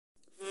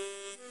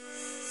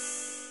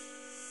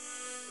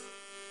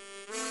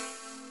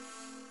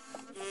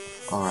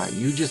Alright,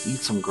 you just eat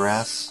some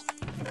grass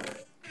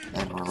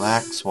and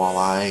relax while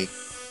I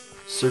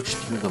search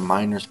through the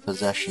miner's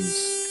possessions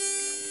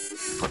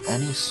for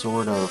any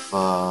sort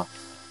of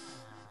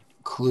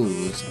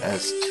clues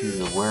as to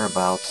the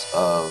whereabouts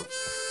of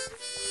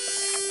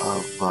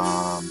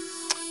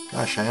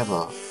gosh, I have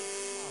a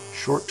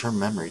short-term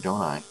memory, don't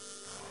I?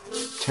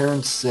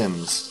 Terrence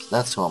Sims,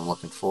 that's who I'm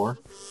looking for.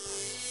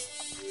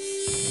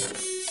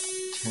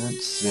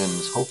 Terrence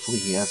Sims, hopefully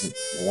he hasn't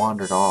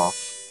wandered off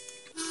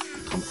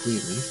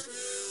completely.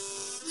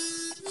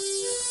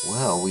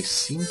 Well, we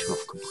seem to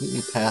have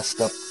completely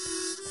passed up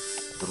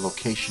the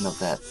location of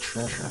that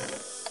treasure.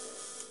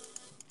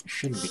 It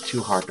shouldn't be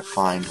too hard to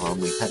find when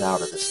we head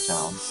out of this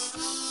town.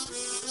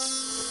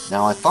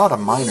 Now, I thought a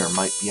miner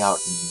might be out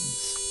in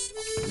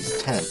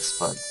these tents,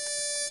 but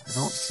I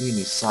don't see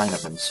any sign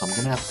of him, so I'm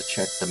going to have to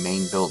check the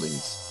main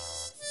buildings.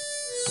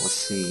 Let's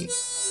see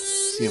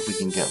if we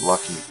can get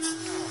lucky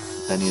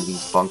with any of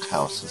these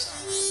bunkhouses.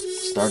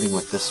 Starting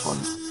with this one,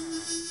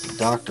 the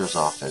doctor's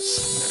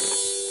office.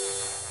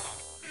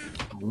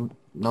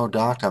 No,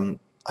 Doc,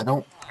 I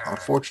don't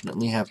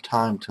unfortunately have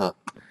time to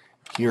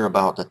hear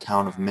about the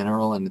town of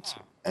Mineral and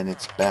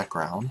its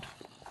background.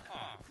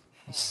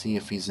 Let's see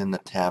if he's in the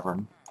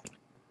tavern.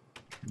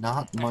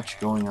 Not much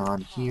going on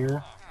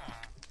here.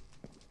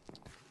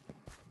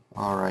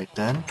 Alright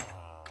then.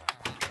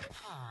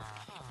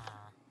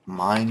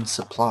 Mine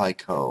Supply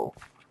Co.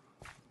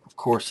 Of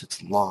course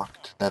it's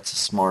locked. That's a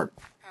smart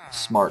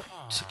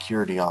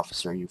security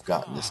officer you've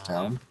got in this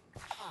town.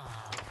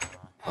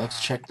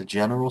 Let's check the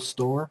general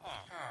store.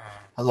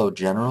 Hello,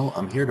 General.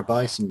 I'm here to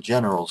buy some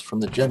generals from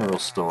the general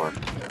store.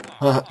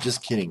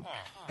 Just kidding.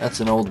 That's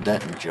an old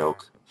Denton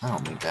joke. I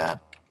don't need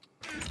that.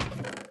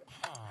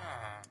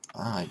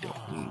 I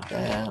don't need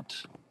that.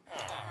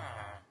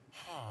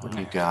 What do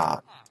you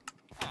got?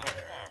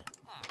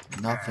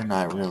 Nothing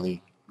I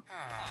really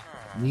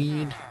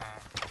need,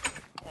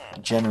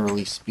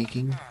 generally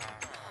speaking.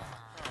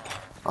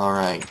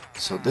 Alright,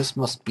 so this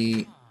must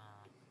be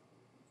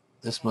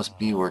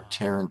where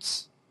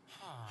Terrence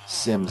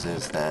Sims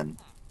is then.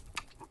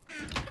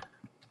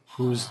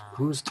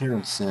 Who's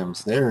Terrence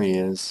Sims? There he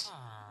is.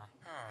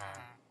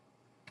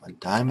 A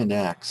diamond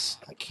axe.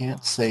 I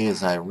can't say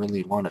as I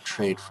really want to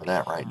trade for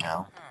that right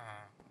now.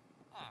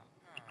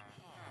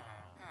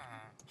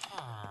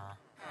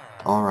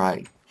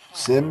 Alright,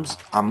 Sims,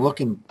 I'm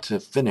looking to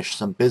finish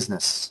some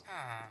business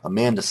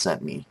Amanda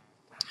sent me.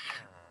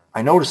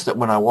 I noticed that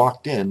when I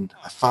walked in,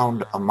 I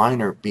found a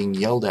miner being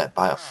yelled at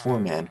by a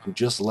foreman who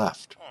just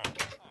left.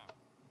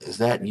 Is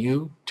that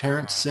you,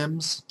 Terrence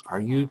Sims? Are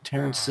you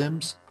Terrence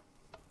Sims?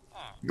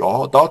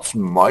 Yeah, that's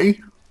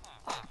me.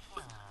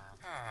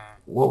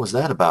 What was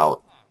that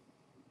about?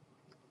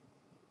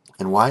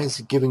 And why is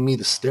he giving me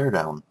the stare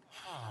down?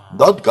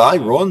 That guy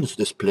runs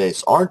this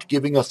place aren't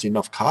giving us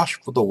enough cash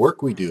for the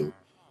work we do.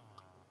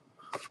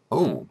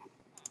 Oh.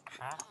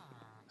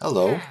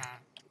 Hello.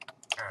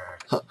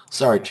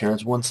 Sorry,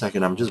 Terrence, 1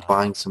 second. I'm just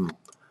buying some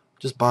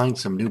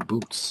new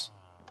boots.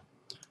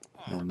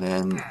 And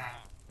then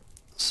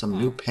some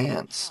new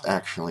pants,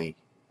 actually.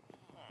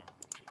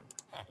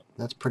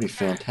 That's pretty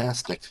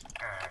fantastic.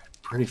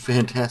 Pretty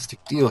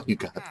fantastic deal you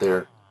got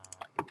there.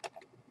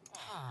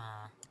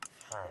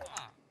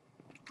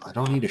 I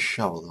don't need a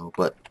shovel though,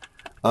 but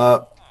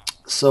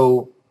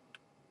so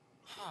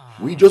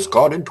we just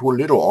got into a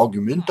little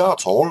argument,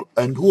 that's all.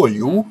 And who are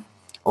you?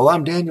 Well,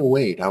 I'm Daniel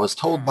Wade. I was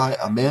told by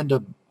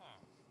Amanda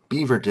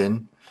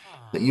Beaverton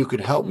that you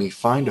could help me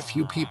find a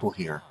few people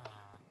here.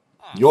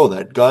 You're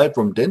that guy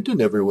from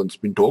Denton everyone's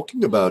been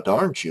talking about,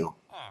 aren't you?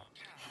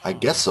 I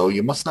guess so.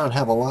 You must not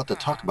have a lot to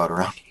talk about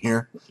around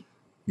here.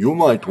 You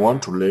might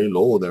want to lay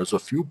low. There's a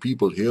few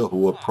people here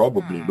who are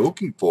probably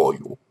looking for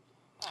you.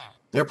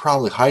 They're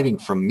probably hiding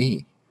from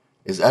me.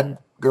 Is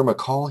Edgar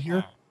McCall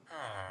here?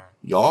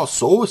 Yeah,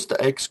 so is the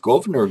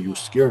ex-governor you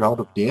scared out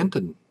of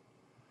Denton.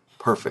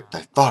 Perfect.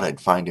 I thought I'd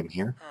find him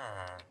here.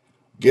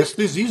 Guess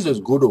this is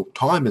as good a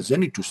time as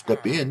any to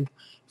step in.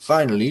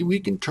 Finally, we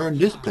can turn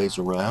this place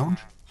around.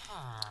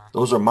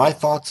 Those are my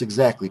thoughts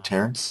exactly,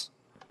 Terrence.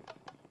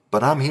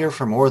 But I'm here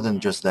for more than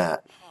just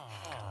that.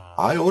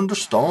 I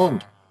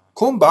understand.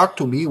 Come back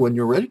to me when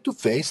you're ready to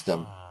face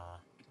them.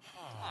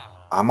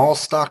 I'm all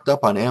stocked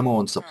up on ammo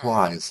and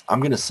supplies. I'm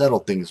going to settle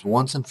things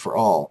once and for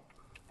all.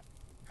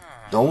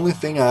 The only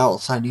thing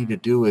else I need to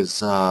do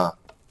is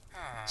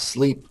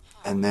sleep,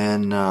 and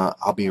then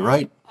I'll be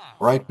right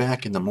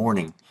back in the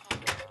morning.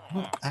 I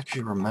don't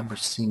actually remember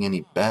seeing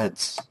any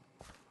beds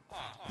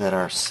that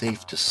are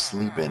safe to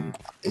sleep in.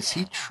 Is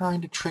he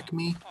trying to trick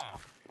me?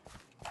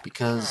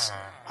 Because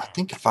I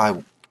think if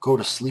I go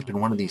to sleep in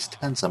one of these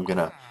tents, I'm going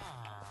to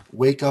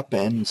wake up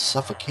in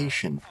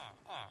suffocation.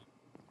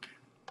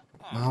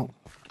 Well,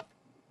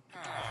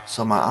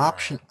 so my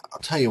option, I'll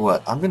tell you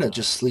what, I'm going to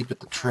just sleep at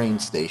the train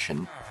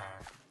station.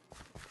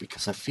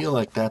 Because I feel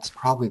like that's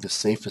probably the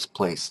safest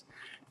place.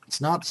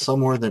 It's not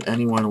somewhere that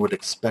anyone would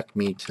expect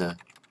me to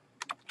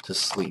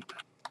sleep.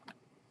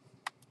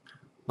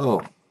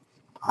 Oh,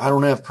 I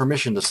don't have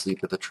permission to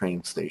sleep at the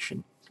train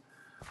station.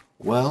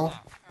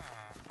 Well,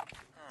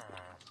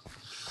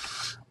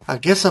 I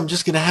guess I'm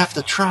just gonna have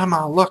to try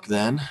my luck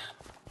then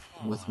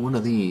with one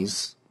of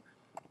these.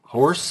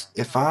 Horse,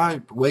 if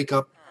I wake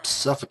up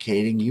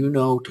suffocating, you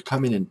know to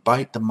come in and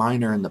bite the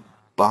miner in the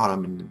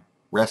bottom and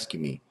rescue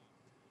me.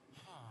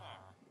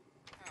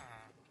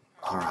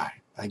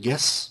 Alright, I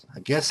guess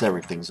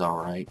everything's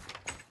alright.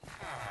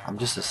 I'm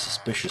just a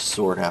suspicious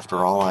sort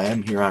after all. I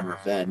am here on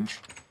revenge,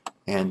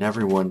 and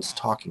everyone's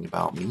talking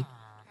about me.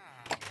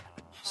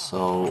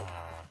 So,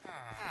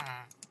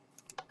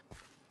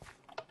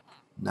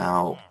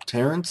 now,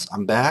 Terrence,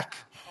 I'm back.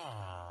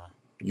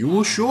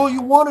 You sure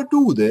you want to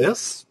do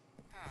this?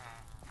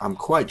 I'm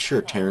quite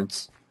sure,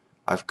 Terrence.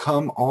 I've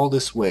come all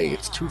this way.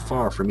 It's too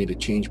far for me to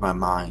change my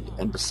mind.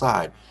 And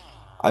besides,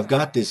 I've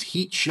got this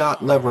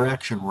heat-shot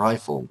lever-action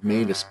rifle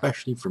made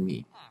especially for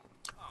me.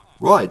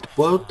 Right,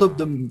 both of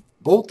them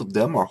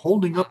are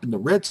holding up in the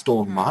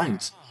Redstone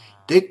mines.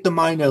 Take the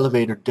mine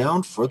elevator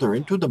down further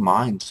into the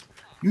mines.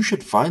 You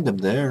should find them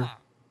there.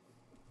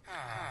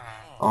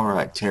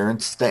 Alright,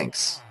 Terrence,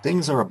 thanks.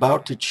 Things are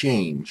about to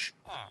change.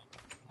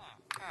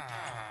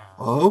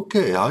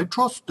 Okay, I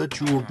trust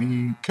that you will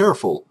be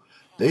careful.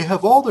 They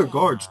have all their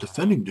guards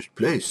defending this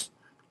place.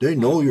 They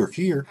know you're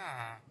here.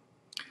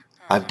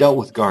 I've dealt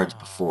with guards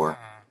before,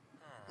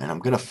 and I'm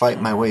gonna fight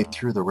my way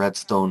through the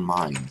Redstone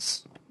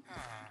mines.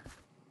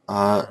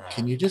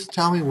 Can you just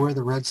tell me where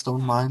the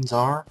Redstone mines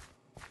are?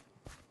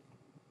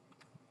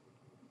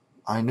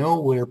 I know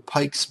where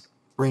Pike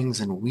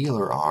Springs and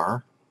Wheeler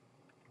are.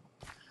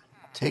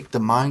 Take the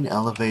mine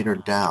elevator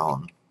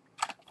down.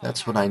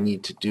 That's what I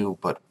need to do,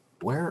 but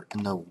where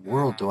in the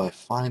world do I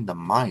find the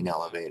mine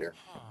elevator?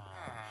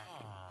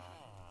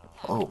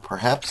 Oh,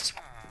 perhaps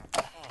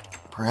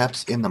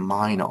in the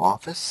mine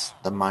office?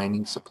 The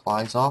mining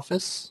supplies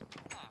office?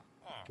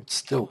 It's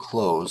still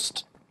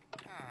closed.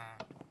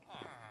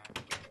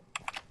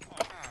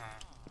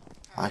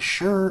 I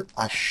sure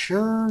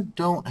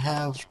don't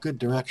have good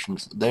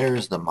directions.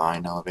 There's the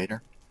mine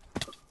elevator.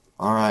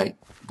 Alright,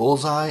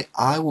 Bullseye,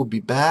 I will be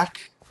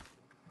back.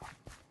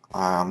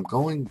 I'm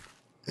going...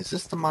 Is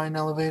this the mine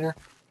elevator?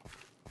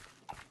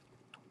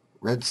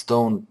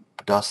 Redstone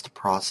dust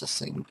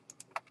processing.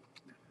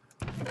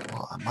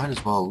 Well, I might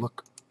as well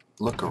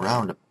look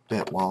around a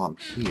bit while I'm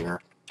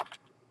here.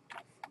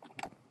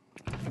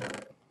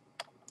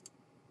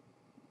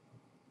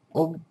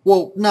 Oh,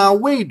 whoa, now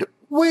wait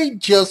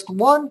just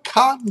one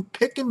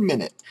cotton-picking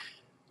minute.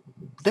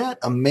 That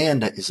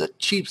Amanda is a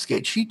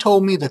cheapskate. She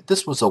told me that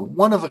this was a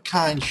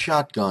one-of-a-kind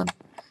shotgun.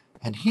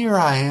 And here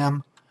I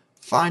am,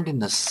 finding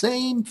the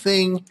same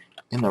thing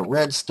in the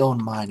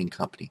Redstone Mining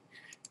Company.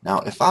 Now,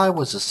 if I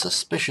was a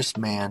suspicious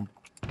man,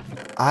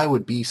 I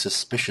would be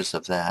suspicious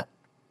of that.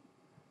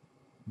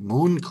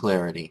 Moon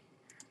clarity.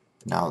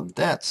 Now,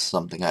 that's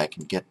something I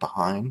can get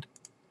behind.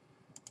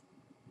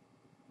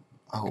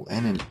 Oh,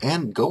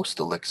 and ghost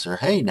elixir.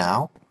 Hey,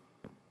 now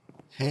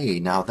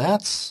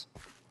that's...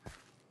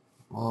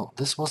 Well,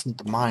 this wasn't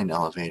the mine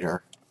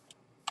elevator.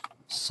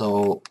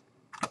 So,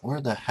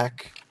 where the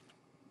heck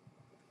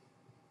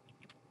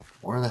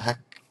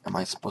am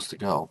I supposed to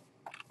go?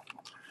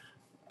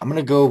 I'm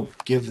gonna go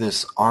give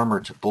this armor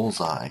to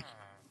Bullseye.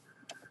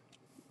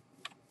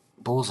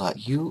 Bullseye,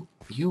 you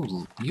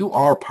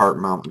are part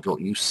mountain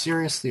goat. You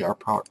seriously are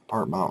part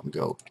mountain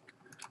goat.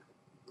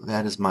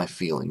 That is my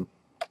feeling.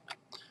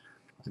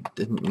 I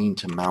didn't mean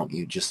to mount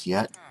you just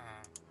yet.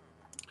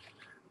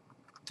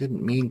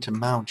 Didn't mean to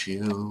mount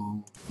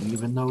you,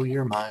 even though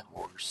you're my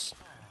horse.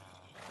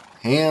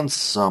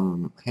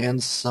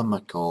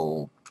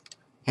 Handsomeical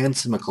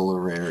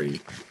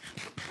rarity.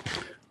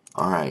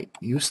 Alright,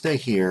 you stay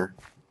here.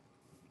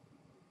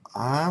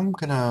 I'm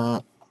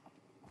gonna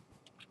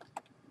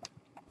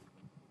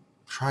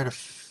try to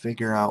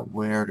figure out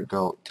where to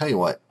go. Tell you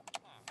what,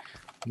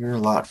 you're a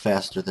lot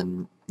faster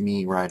than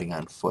me riding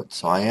on foot,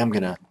 so I am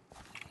gonna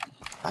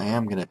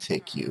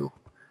take you.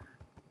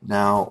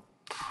 Now,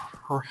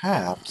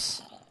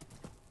 perhaps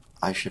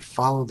I should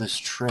follow this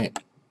train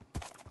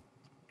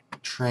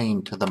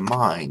to the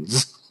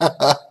mines.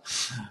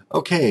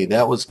 Okay,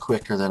 that was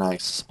quicker than I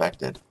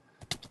suspected.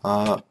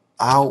 Ow,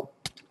 ow,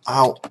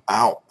 ow,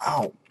 ow.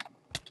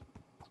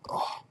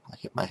 Oh, I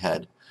hit my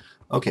head.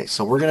 Okay,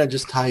 so we're going to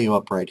just tie you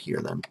up right here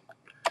then.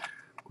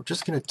 We're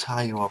just going to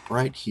tie you up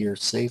right here,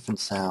 safe and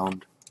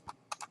sound.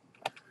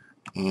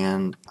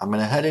 And I'm going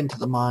to head into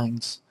the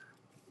mines.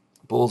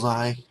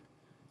 Bullseye,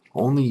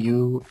 only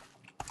you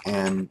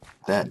and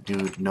that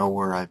dude know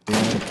where I've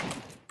been.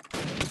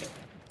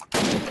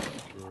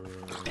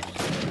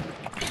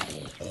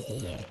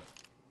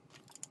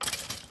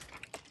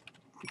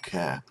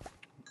 Okay.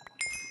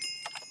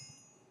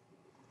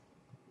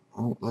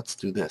 Oh, let's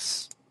do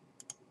this.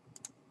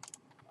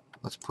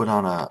 Let's put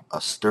on a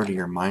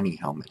sturdier mining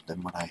helmet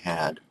than what I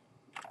had.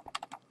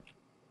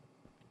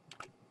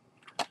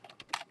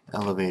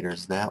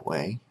 Elevators that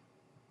way.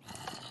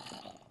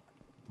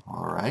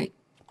 Alright.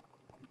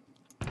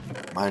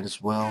 Might as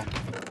well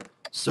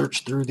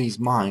search through these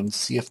mines,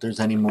 see if there's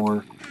any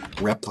more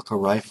replica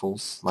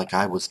rifles like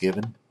I was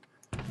given,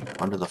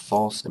 under the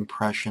false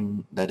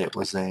impression that it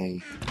was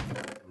a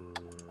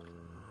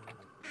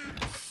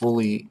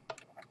fully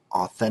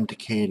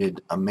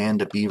authenticated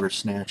Amanda Beaver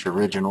Snatch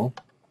original.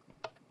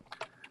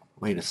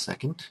 Wait a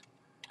second.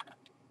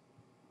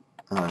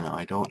 Oh no,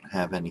 I don't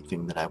have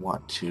anything that I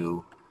want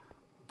to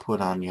put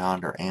on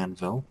yonder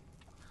anvil.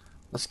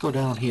 Let's go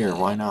down here,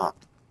 why not?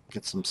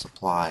 Get some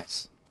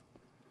supplies.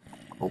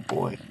 Oh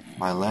boy,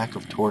 my lack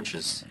of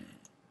torches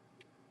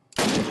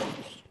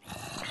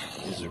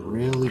is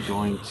really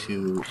going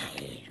to...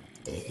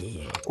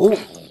 Oh!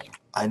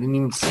 I didn't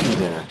even see you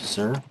there,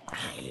 sir.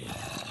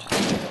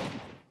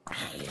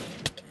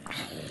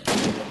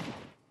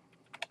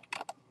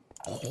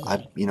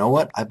 You know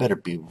what? I better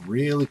be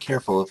really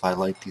careful if I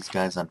light these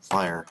guys on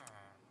fire,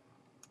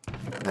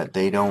 that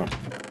they don't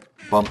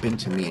bump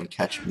into me and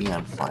catch me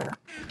on fire.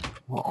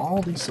 Well,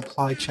 all these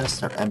supply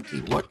chests are empty.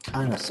 What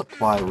kind of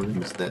supply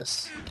room is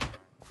this?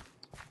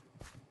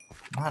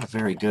 Not a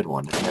very good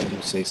one, if I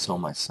do say so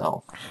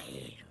myself.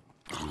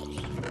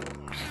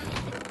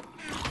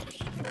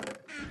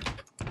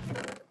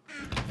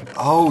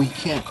 Oh, he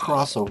can't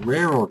cross a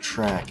railroad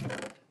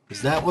track.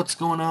 Is that what's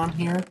going on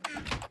here?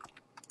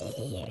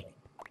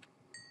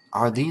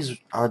 Are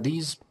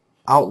these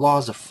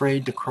outlaws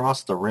afraid to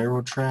cross the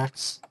railroad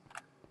tracks?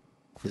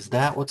 Is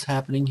that what's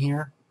happening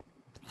here?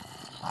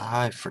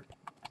 I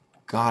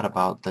forgot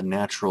about the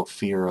natural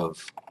fear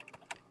of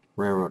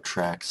railroad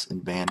tracks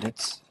and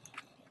bandits.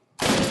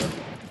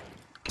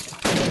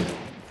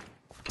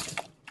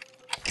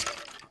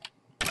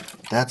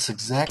 That's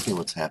exactly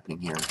what's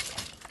happening here.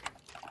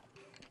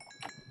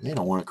 They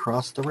don't want to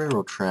cross the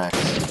railroad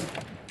tracks.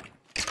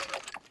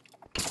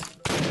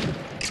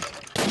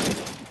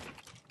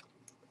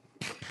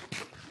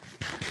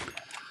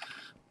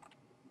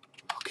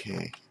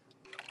 Okay.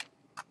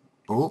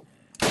 Oh.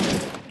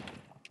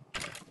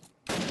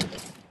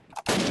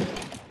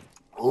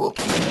 Oh.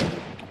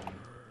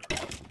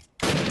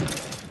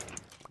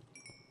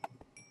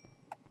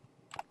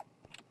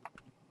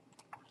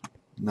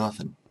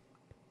 Nothing.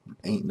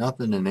 Ain't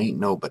nothing and ain't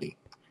nobody.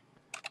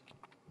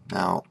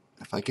 Now,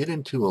 if I get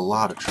into a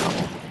lot of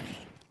trouble,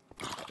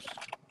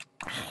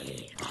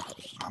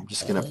 I'm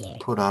just gonna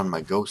put on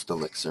my ghost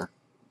elixir.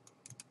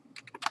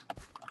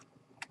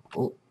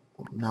 Oh,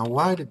 now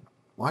why did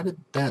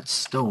that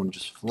stone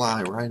just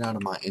fly right out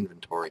of my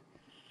inventory?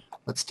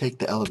 Let's take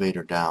the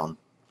elevator down.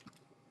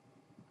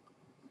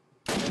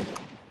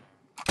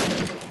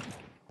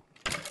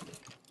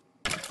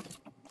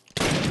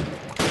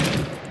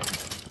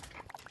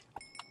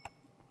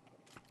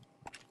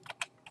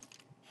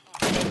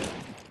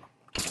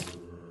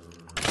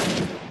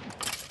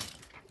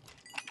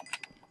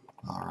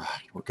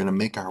 Alright, we're gonna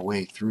make our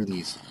way through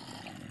these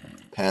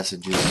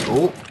passages.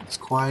 Oh, as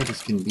quiet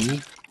as can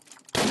be.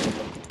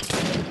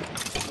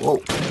 Whoa,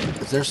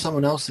 is there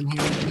someone else in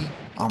here with me?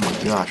 Oh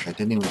my gosh, I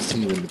didn't even see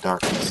you in the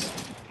darkness.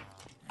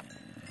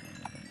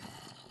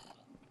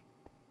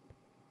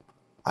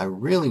 I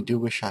really do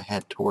wish I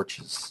had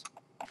torches.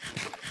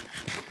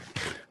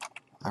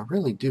 I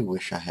really do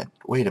wish I had...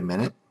 Wait a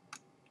minute.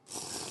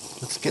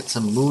 Let's get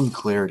some moon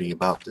clarity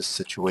about this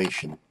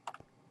situation.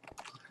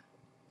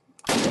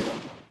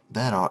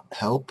 That ought to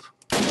help.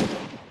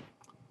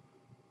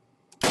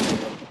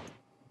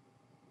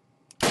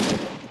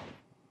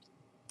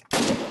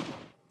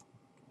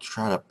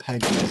 Try to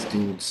peg these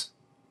dudes.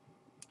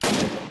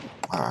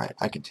 Alright,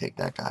 I can take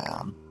that guy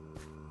on.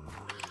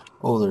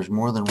 Oh, there's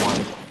more than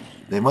one.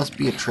 They must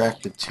be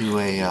attracted to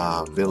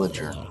a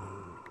villager.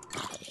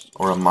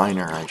 Or a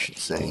miner, I should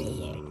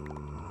say.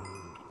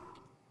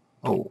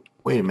 Oh,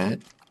 wait a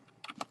minute.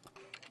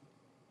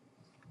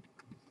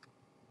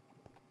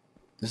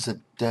 This is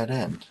a dead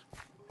end.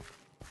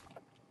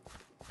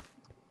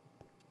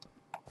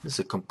 This is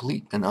a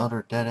complete and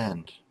utter dead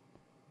end.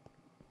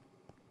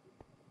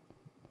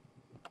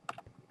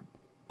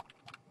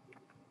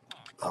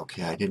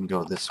 Okay, I didn't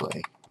go this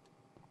way.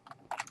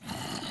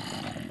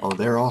 Oh,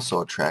 they're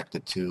also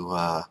attracted to,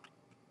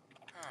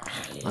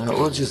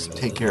 we'll just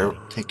take care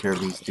of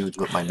these dudes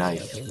with my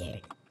knife.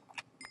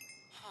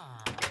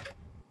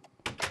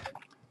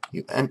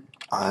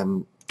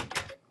 I'm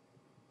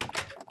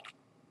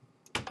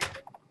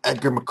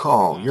Edgar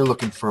McCall. You're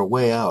looking for a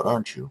way out,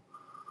 aren't you?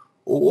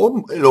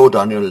 Oh, hello,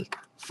 Daniel.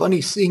 Funny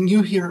seeing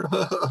you here.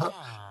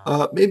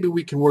 Maybe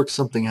we can work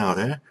something out,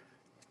 eh?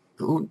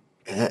 Ooh,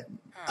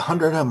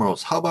 100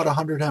 emeralds. How about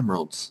 100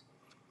 emeralds?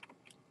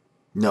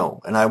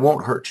 No, and I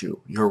won't hurt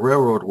you. Your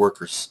railroad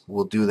workers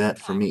will do that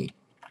for me.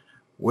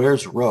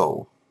 Where's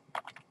Roe?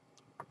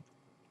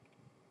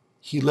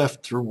 He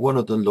left through one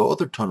of the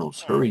other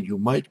tunnels. Hurry, you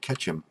might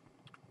catch him.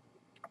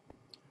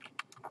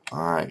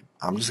 Alright,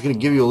 I'm just going to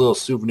give you a little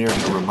souvenir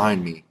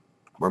to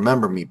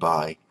remember me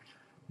by.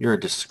 You're a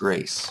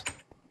disgrace.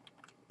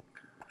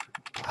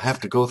 I have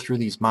to go through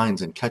these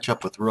mines and catch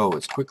up with Roe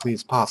as quickly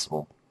as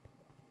possible.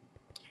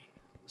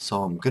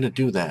 So I'm going to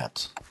do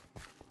that.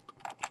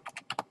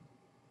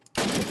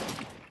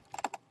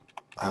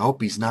 I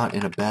hope he's not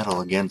in a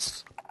battle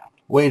against...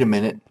 Wait a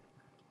minute.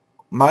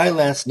 My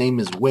last name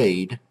is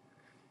Wade,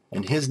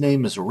 and his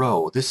name is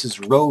Roe. This is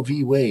Roe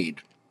v.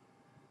 Wade.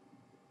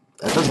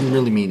 That doesn't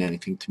really mean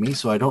anything to me,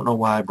 so I don't know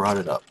why I brought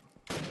it up.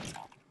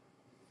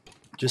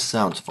 Just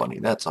sounds funny,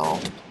 that's all.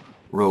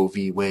 Roe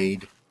v.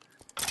 Wade.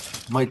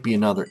 Might be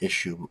another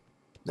issue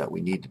that we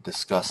need to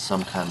discuss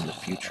sometime in the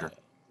future.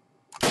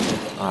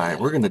 Alright,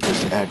 we're gonna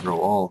just aggro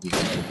all these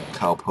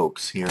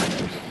cowpokes here.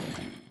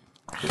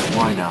 Because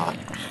why not?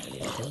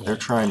 They're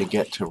trying to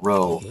get to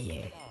Roe,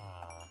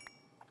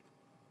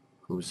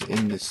 who's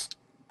in this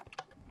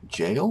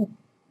jail?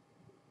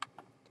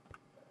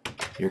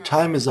 Your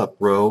time is up,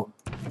 Roe.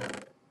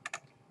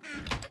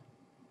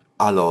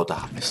 Hello there,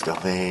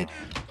 Mr. Wade.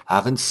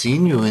 Haven't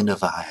seen you in a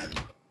while.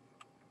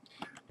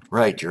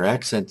 Right, your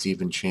accent's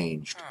even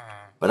changed.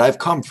 But I've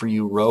come for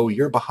you, Roe.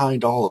 You're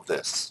behind all of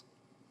this.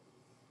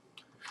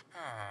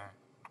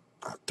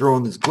 I'm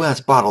throwing this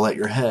glass bottle at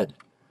your head.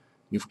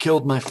 You've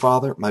killed my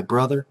father, my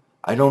brother.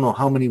 I don't know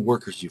how many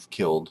workers you've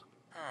killed.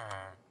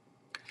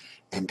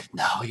 And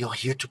now you're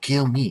here to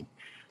kill me.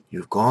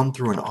 You've gone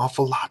through an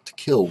awful lot to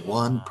kill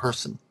one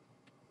person.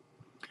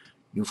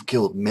 You've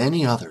killed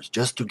many others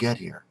just to get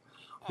here.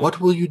 What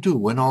will you do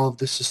when all of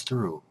this is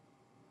through?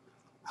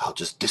 I'll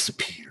just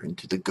disappear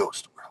into the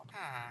ghost world.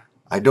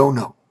 I don't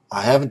know.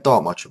 I haven't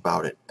thought much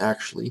about it,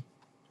 actually.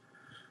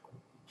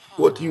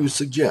 What do you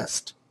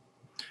suggest?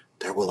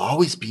 There will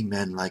always be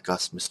men like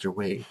us, Mr.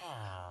 Wade.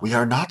 We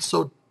are not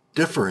so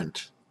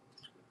different.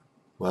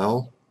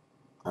 Well,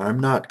 I'm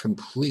not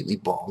completely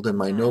bald, and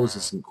my nose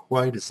isn't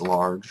quite as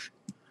large.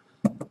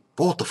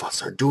 Both of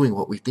us are doing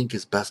what we think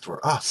is best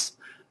for us,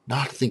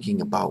 not thinking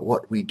about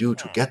what we do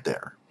to get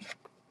there.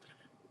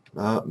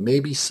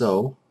 Maybe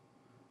so.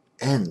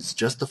 Ends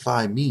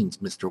justify means,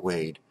 Mr.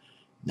 Wade.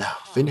 Now,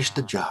 finish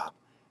the job.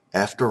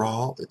 After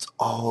all, it's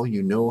all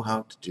you know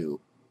how to do.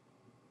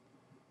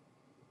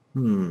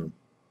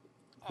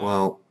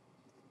 Well,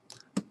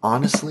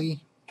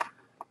 honestly,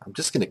 I'm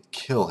just gonna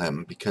kill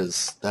him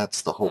because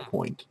that's the whole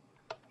point.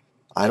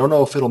 I don't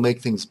know if it'll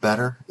make things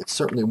better. It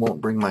certainly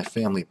won't bring my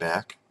family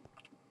back.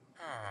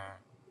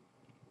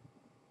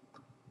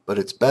 But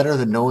it's better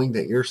than knowing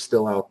that you're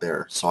still out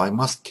there, so I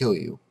must kill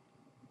you.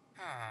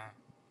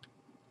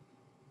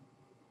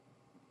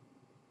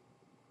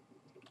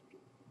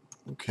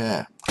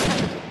 Okay.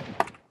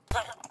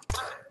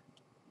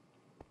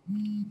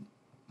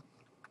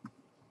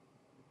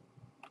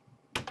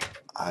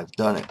 I've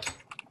done it.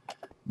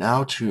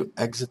 Now to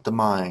exit the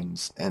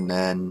mines and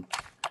then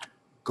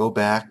go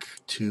back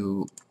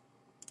to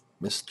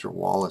Mr.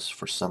 Wallace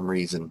for some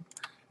reason.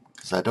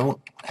 Because I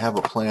don't have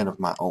a plan of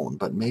my own,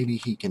 but maybe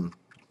he can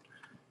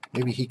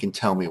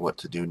tell me what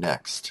to do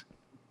next.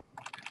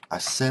 I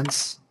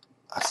sense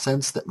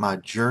that my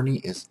journey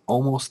is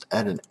almost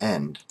at an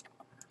end.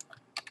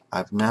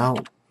 I've now,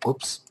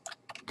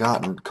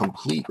 gotten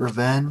complete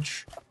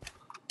revenge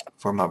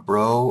for my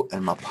bro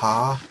and my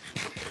pa,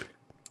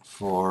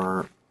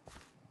 for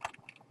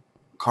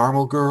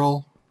Carmel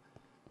Girl,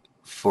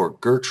 for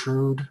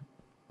Gertrude,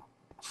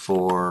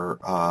 for,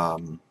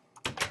 what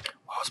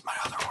was my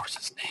other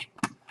horse's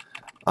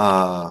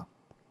name?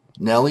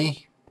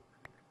 Nellie,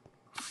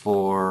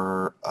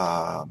 for,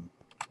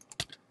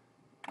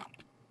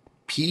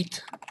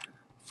 Pete,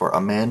 for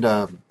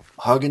Amanda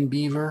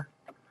Huggenbeaver,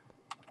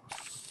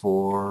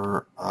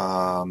 for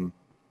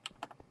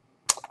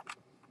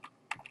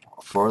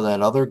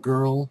that other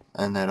girl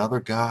and that other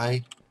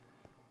guy,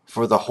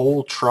 for the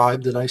whole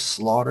tribe that I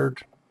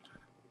slaughtered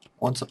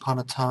once upon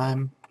a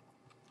time.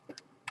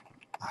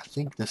 I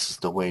think this is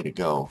the way to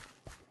go.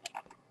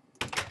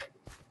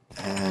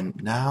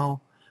 And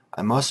now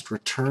I must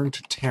return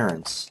to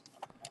Terrence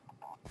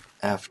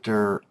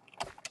after...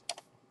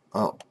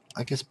 Oh,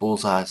 I guess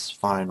Bullseye's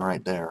fine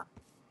right there.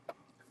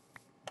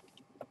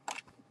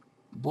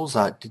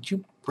 Bullseye, did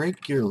you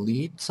break your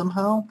lead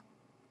somehow?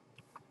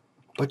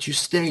 But you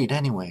stayed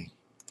anyway.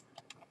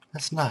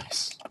 That's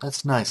nice.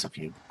 That's nice of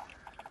you.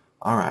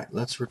 Alright,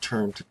 let's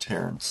return to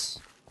Terrence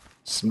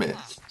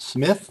Smith.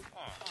 Smith?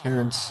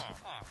 Terrence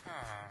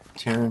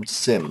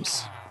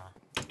Sims.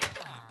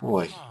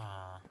 Boy,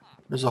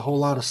 there's a whole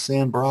lot of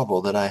San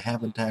Bravo that I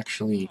haven't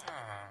actually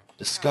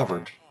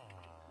discovered.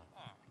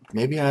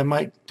 Maybe I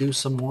might do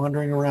some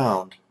wandering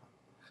around.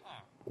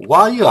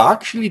 Wow, you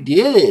actually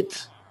did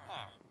it!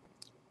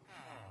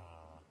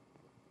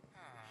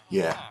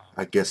 Yeah,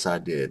 I guess I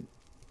did.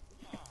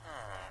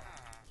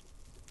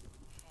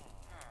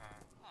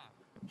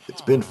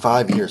 It's been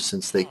 5 years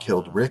since they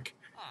killed Rick,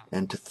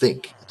 and to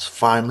think it's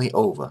finally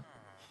over.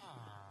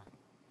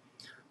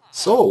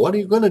 So, what are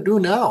you going to do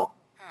now?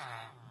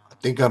 I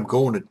think I'm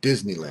going to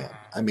Disneyland.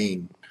 I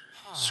mean,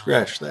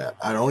 scratch that.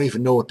 I don't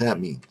even know what that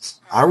means.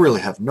 I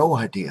really have no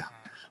idea.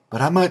 But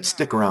I might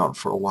stick around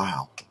for a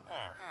while.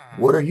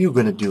 What are you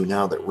going to do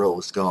now that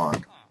Roe's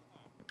gone?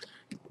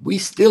 We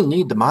still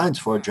need the mines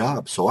for a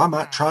job, so I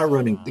might try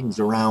running things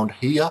around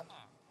here.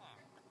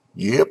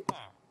 Yep.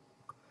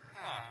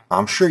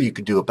 I'm sure you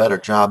could do a better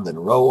job than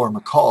Roe or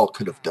McCall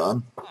could have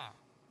done.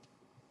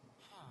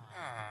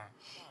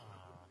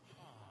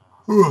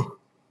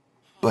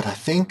 But I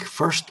think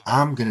first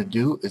I'm going to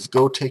do is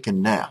go take a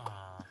nap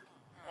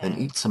and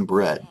eat some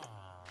bread.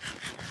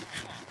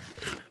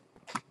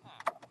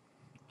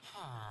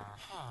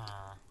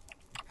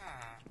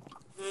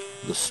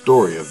 The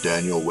story of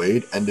Daniel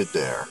Wade ended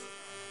there.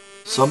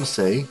 Some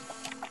say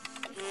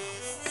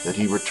that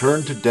he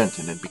returned to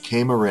Denton and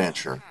became a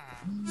rancher.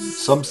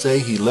 Some say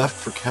he left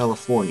for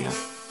California,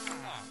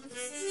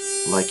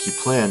 like he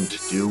planned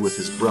to do with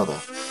his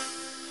brother.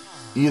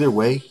 Either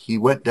way, he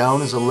went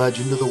down as a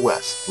legend of the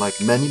West,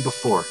 like many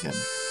before him,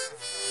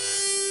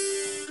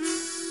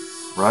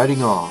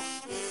 riding off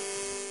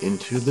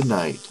into the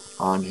night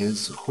on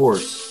his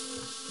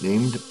horse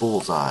named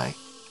Bullseye.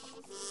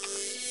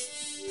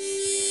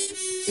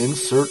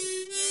 Insert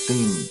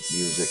theme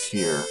music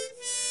here,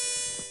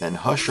 and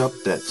hush up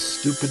that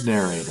stupid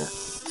narrator.